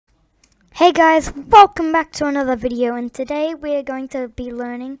Hey guys, welcome back to another video, and today we're going to be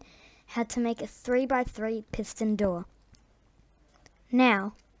learning how to make a 3x3 piston door.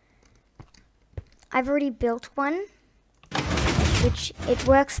 Now, I've already built one, which it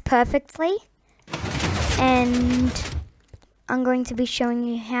works perfectly, and I'm going to be showing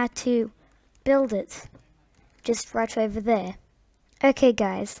you how to build it, just right over there. Okay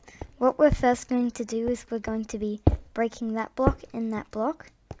guys, what we're first going to do is we're going to be breaking that block in that block.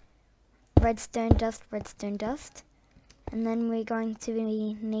 Redstone dust, and then we're going to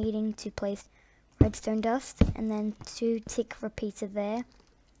be needing to place redstone dust and then 2-tick repeater there,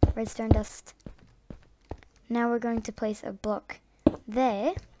 redstone dust. Now we're going to place a block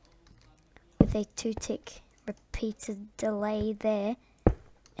there with a 2-tick repeater delay there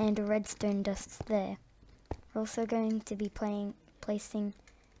and a redstone dust there. We're also going to be placing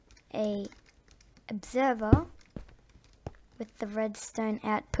a observer with the redstone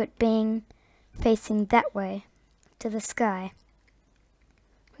output being facing that way to the sky.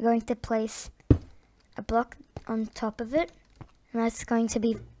 We're going to place a block on top of it, and that's going to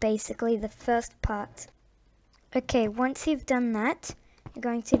be basically the first part. Okay, once you've done that, you're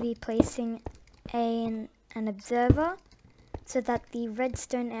going to be placing an observer so that the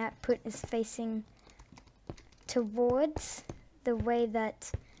redstone output is facing towards the way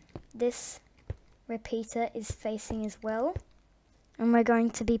that this repeater is facing as well. And we're going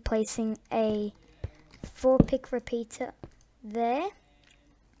to be placing a 4-pick repeater there,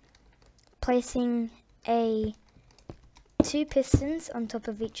 placing 2 pistons on top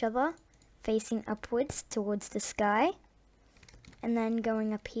of each other facing upwards towards the sky, and then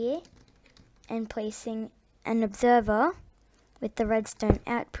going up here and placing an observer with the redstone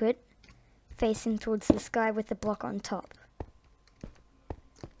output facing towards the sky with a block on top.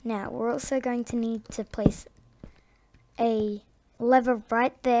 Now we're also going to need to place a lever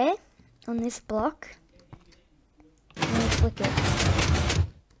right there on this block, and we flick it.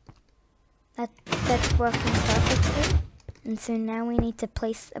 That's working perfectly, and so now we need to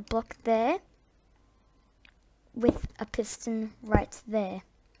place a block there with a piston right there.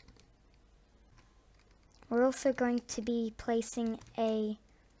 We're also going to be placing a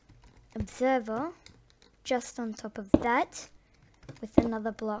observer just on top of that with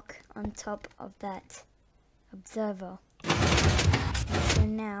another block on top of that observer. So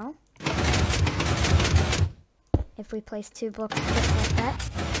now, if we place 2 blocks just like that,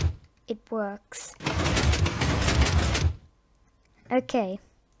 it works. Okay,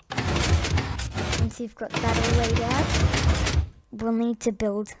 once you've got that all laid out, we'll need to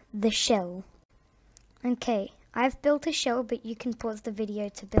build the shell. Okay, I've built a shell, but you can pause the video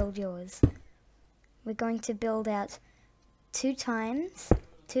to build yours. We're going to build out 2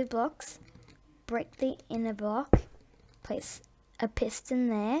 blocks, break the inner block, place a piston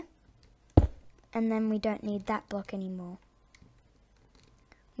there, and then we don't need that block anymore.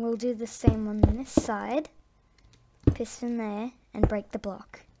 We'll do the same on this side, piston there, and break the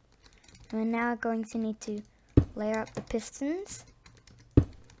block. And we're now going to need to layer up the pistons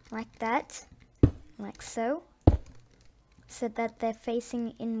like that, like so that they're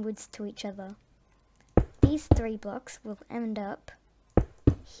facing inwards to each other. These 3 blocks will end up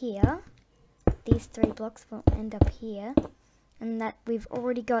here. These 3 blocks will end up here, and that we've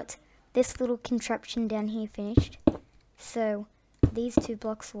already got this little contraption down here finished, so these 2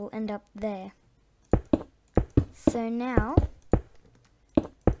 blocks will end up there. So now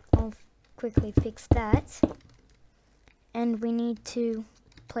I'll quickly fix that, and we need to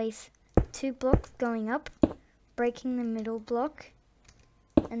place 2 blocks going up, breaking the middle block,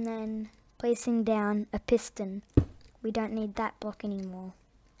 and then placing down a piston. We don't need that block anymore.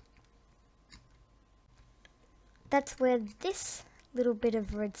 That's where this little bit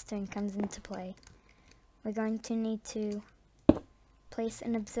of redstone comes into play. We're going to need to place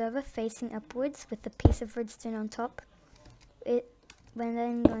an observer facing upwards with a piece of redstone on top. We're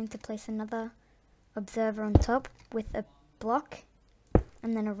then going to place another observer on top with a block,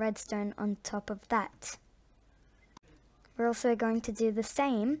 and then a redstone on top of that. We're also going to do the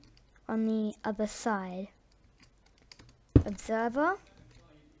same on the other side. Observer,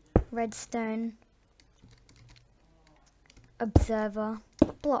 redstone, observer,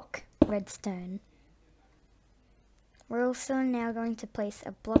 block, redstone. We're also now going to place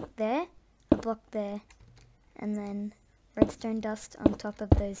a block there, and then redstone dust on top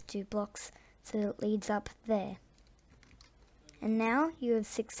of those 2 blocks so that it leads up there. And now you have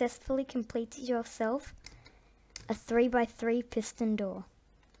successfully completed yourself a 3x3 piston door.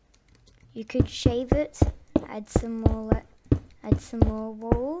 You could shave it, add some more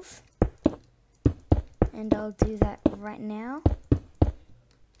walls, and I'll do that right now.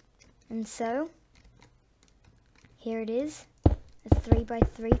 And so, here it is, a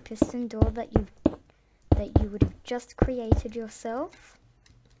 3x3 piston door that you would have just created yourself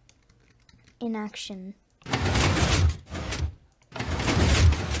in action.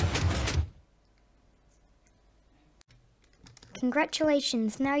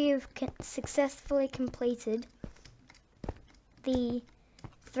 Congratulations, now you've successfully completed the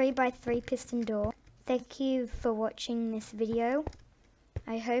 3x3 piston door. Thank you for watching this video.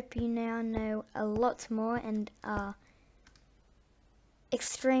 I hope you now know a lot more and are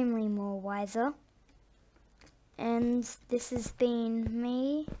extremely more wiser. And this has been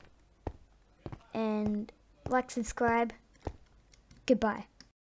me, and like, subscribe, goodbye.